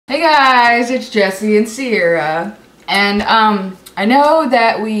Hey guys, it's Jesse and Sierra, and I know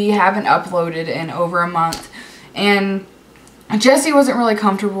that we haven't uploaded in over a month, and Jesse wasn't really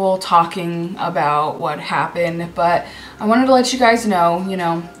comfortable talking about what happened, but I wanted to let you guys know, you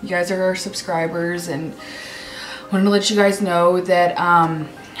guys are our subscribers, and I wanted to let you guys know that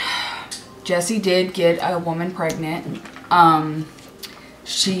Jesse did get a woman pregnant.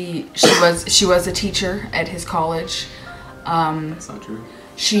 She was a teacher at his college. That's not true.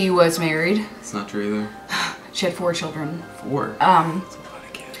 She was married. It's not true either. She had 4 children. 4? That's a lot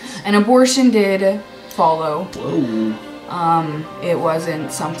of kids. An abortion did follow. Whoa. It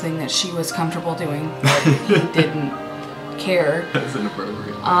wasn't something that she was comfortable doing, but he didn't care. That's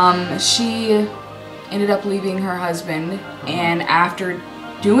inappropriate. She ended up leaving her husband, and after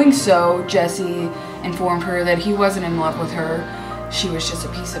doing so, Jesse informed her that he wasn't in love with her. She was just a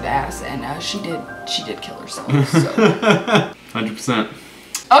piece of ass, and she did kill herself. So. 100%.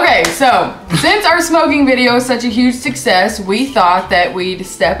 Okay, so since our smoking video is such a huge success, we thought that we'd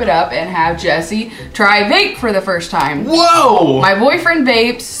step it up and have Jesse try vape for the first time. Whoa! My boyfriend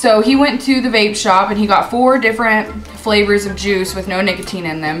vapes, so he went to the vape shop and he got 4 different flavors of juice with no nicotine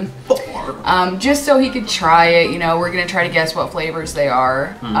in them. 4? Just so he could try it. We're gonna try to guess what flavors they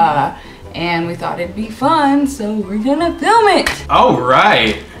are. And we thought it'd be fun, so we're gonna film it. All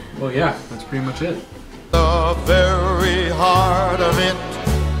right. Well, yeah, that's pretty much it. The very heart of it,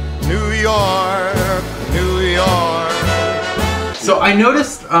 New York, New York. So I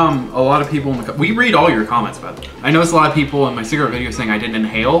noticed a lot of people in the we read all your comments, by the way. I noticed a lot of people in my cigarette video saying I didn't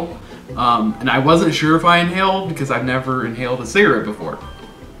inhale, and I wasn't sure if I inhaled because I've never inhaled a cigarette before.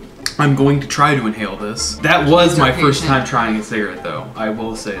 I'm going to try to inhale this. That was my first time trying a cigarette, though. I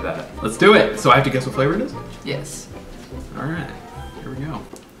will say that. Let's do it. So I have to guess what flavor it is? Yes. All right. Here we go.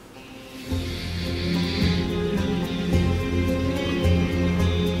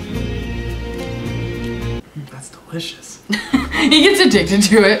 That's delicious. He gets addicted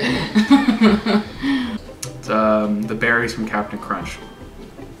to it. It's the berries from Captain Crunch.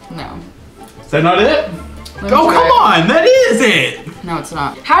 No. Is that not it? Oh, come on! That is it! No, it's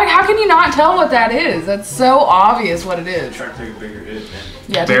not. How can you not tell what that is? That's so obvious what it is. Try to take a bigger hit, man.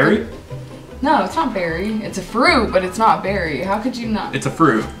 Yeah. Berry? No, it's not berry. It's a fruit, but it's not berry. How could you not? It's a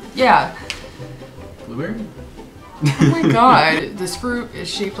fruit. Yeah. Blueberry? Oh my god. This fruit is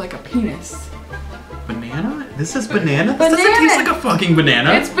shaped like a penis. Banana? This is banana? Banana. This doesn't taste like a fucking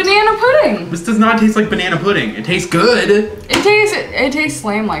banana. It's banana pudding. This does not taste like banana pudding. It tastes good. It tastes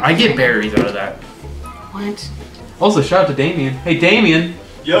lame like I get berries out of that. What? Also, shout out to Damien. Hey, Damien.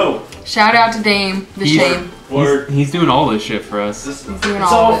 Yo. Shout out to Dame, the shame. Word. He's doing all this shit for us. He's doing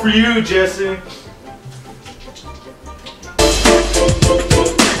It's all for you, Jesse.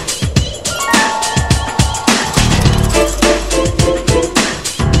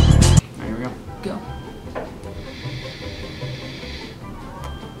 There we go. Go.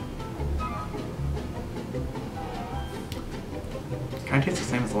 Kind of tastes the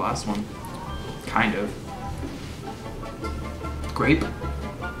same as the last one. Kind of. Grape?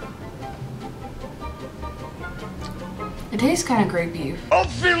 It tastes kind of grapey.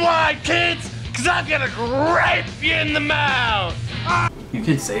 Open wide, kids, because I'm going to grape you in the mouth. You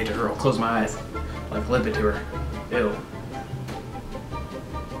can say it to her. I'll close my eyes. Like, lip it to her. Ew.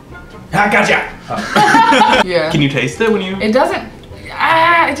 I gotcha! Yeah. Can you taste it when you... It doesn't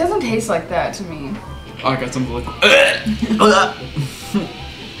taste like that to me. Oh, I got some of the liquid.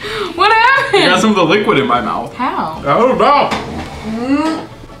 What happened? I got some of the liquid in my mouth. How? I don't know.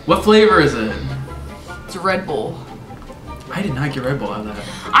 What flavor is it? It's Red Bull. I did not get Red Bull out of that.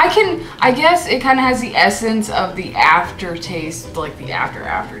 I guess it kind of has the essence of the aftertaste, like the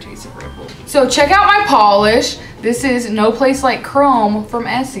aftertaste of Red Bull. So check out my polish. This is No Place Like Chrome from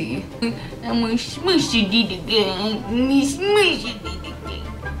Essie. And we smush it again. We smush it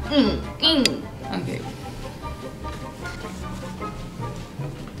again. Okay.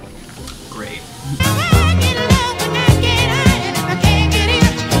 Great.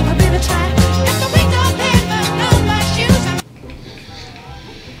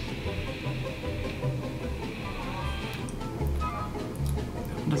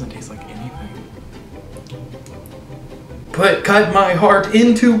 It doesn't taste like anything. Cut my heart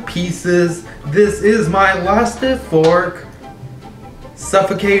into pieces. This is my last fork.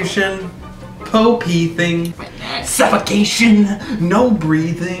 Suffocation. Po-peething. Suffocation. No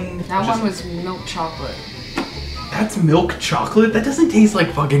breathing. That one was milk chocolate. That's milk chocolate? That doesn't taste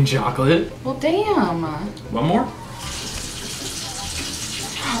like fucking chocolate. Well, damn. One more?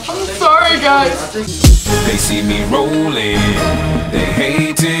 I'm sorry, guys. They see me rolling, they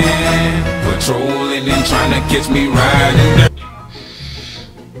hating, patrolling and trying to catch me riding.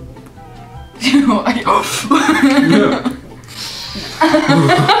 Let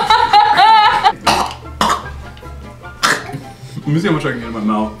me see how much I can get in my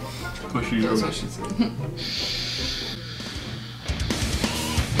mouth. What she That's what she said.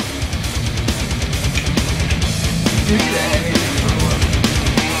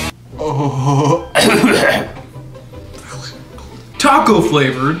 Oh. Taco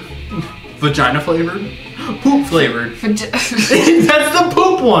flavored. Vagina flavored. Poop flavored. That's the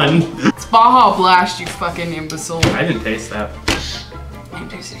poop one. It's Baja Blast, you fucking imbecile. I didn't taste that. I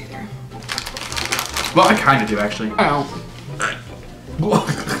didn't taste it either. Well, I kind of do actually. I don't.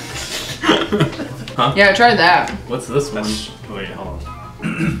 Huh? Yeah, I tried that. What's this one? Wait, hold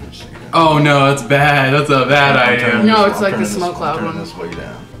on. Oh no, that's bad. That's a bad idea. No, it's like the smoke cloud one. This way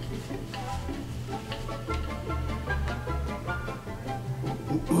down.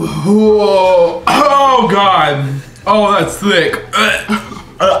 Whoa. Oh god. Oh, that's thick.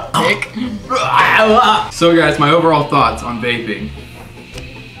 Thick? So guys, my overall thoughts on vaping.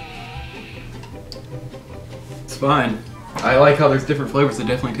 It's fine. I like how there's different flavors that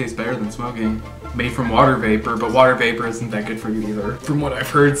definitely taste better than smoking. Made from water vapor, but water vapor isn't that good for you either, from what I've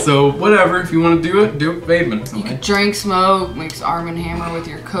heard. So whatever, if you want to do it vaping. You could drink, smoke, mix Arm & Hammer with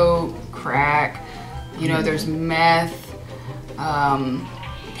your coke, crack. You know, there's meth,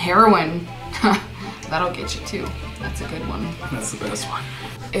 heroin. That'll get you too. That's a good one. That's the best one.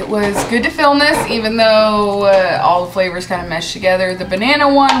 It was good to film this, even though all the flavors kind of meshed together. The banana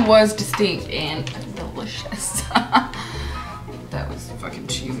one was distinct and delicious. That was fucking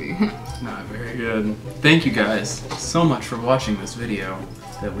cheesy. Not very good. Thank you guys so much for watching this video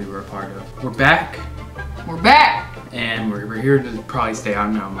that we were a part of. We're back. We're back. And we're here to probably stay. I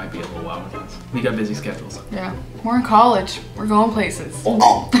don't know, it might be a little while with us. We got busy schedules. Yeah, we're in college. We're going places.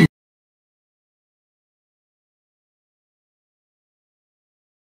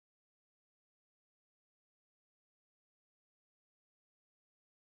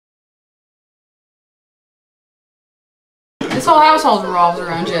 This whole household revolves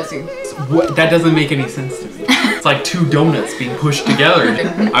around Jesse. What? That doesn't make any sense to me. It's like two donuts being pushed together.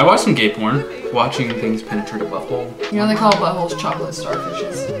 I watch some gay porn. Watching things penetrate a butthole. You know they call buttholes chocolate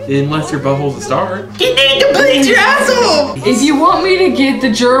starfishes. Unless your butthole's a star. If you want me to get the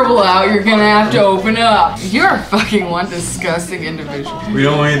gerbil out, you're gonna have to open up. You're fucking one disgusting individual. We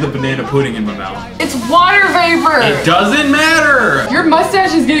don't want the banana pudding in my mouth. It's water vapor! It doesn't matter! Your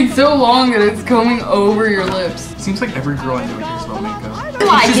mustache is getting so long that it's coming over your lips. Seems like every girl I know cares about makeup.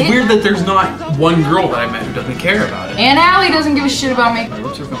 like It's just it. weird that there's not one girl that I met who doesn't care about it. And Allie doesn't give a shit about makeup. My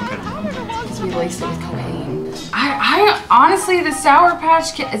lips are feeling kind of numb. Because we laced it with cocaine. I honestly, the Sour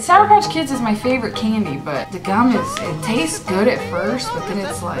Patch Kids is my favorite candy, but the gum it tastes good at first, but then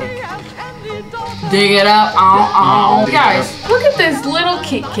it's like, dig it up, Guys, look at this little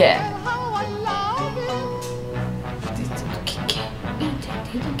Kit Kat. This little Kit Kat. Eat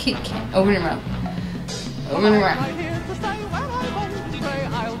that little Kit Kat. Open your mouth. Open your mouth.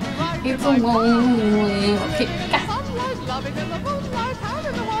 It's a little Kit Kat.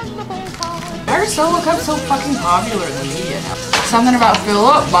 Why are Solo Cups so fucking popular in the media now? Something about fill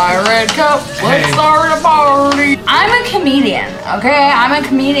up, buy a red cup, let's start a party. I'm a comedian, okay? I'm a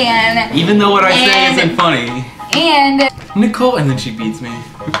comedian. Even though what I say isn't funny. And Nicole, and then she beats me. Amazing.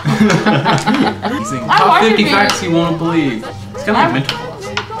 I Top watch 50 it, facts you won't believe. It's kind of like mental floss.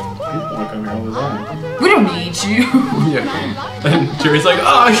 People want to come here all the time. we don't need you. Yeah. And Jerry's like,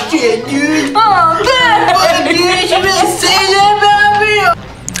 oh shit, dude. Oh, God. Dude, you really say that about me?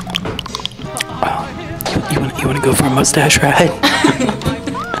 You wanna go for a mustache ride?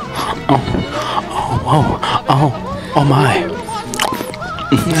 oh my.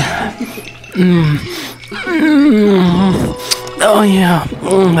 Oh yeah,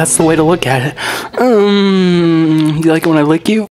 that's the way to look at it. You like it when I lick you?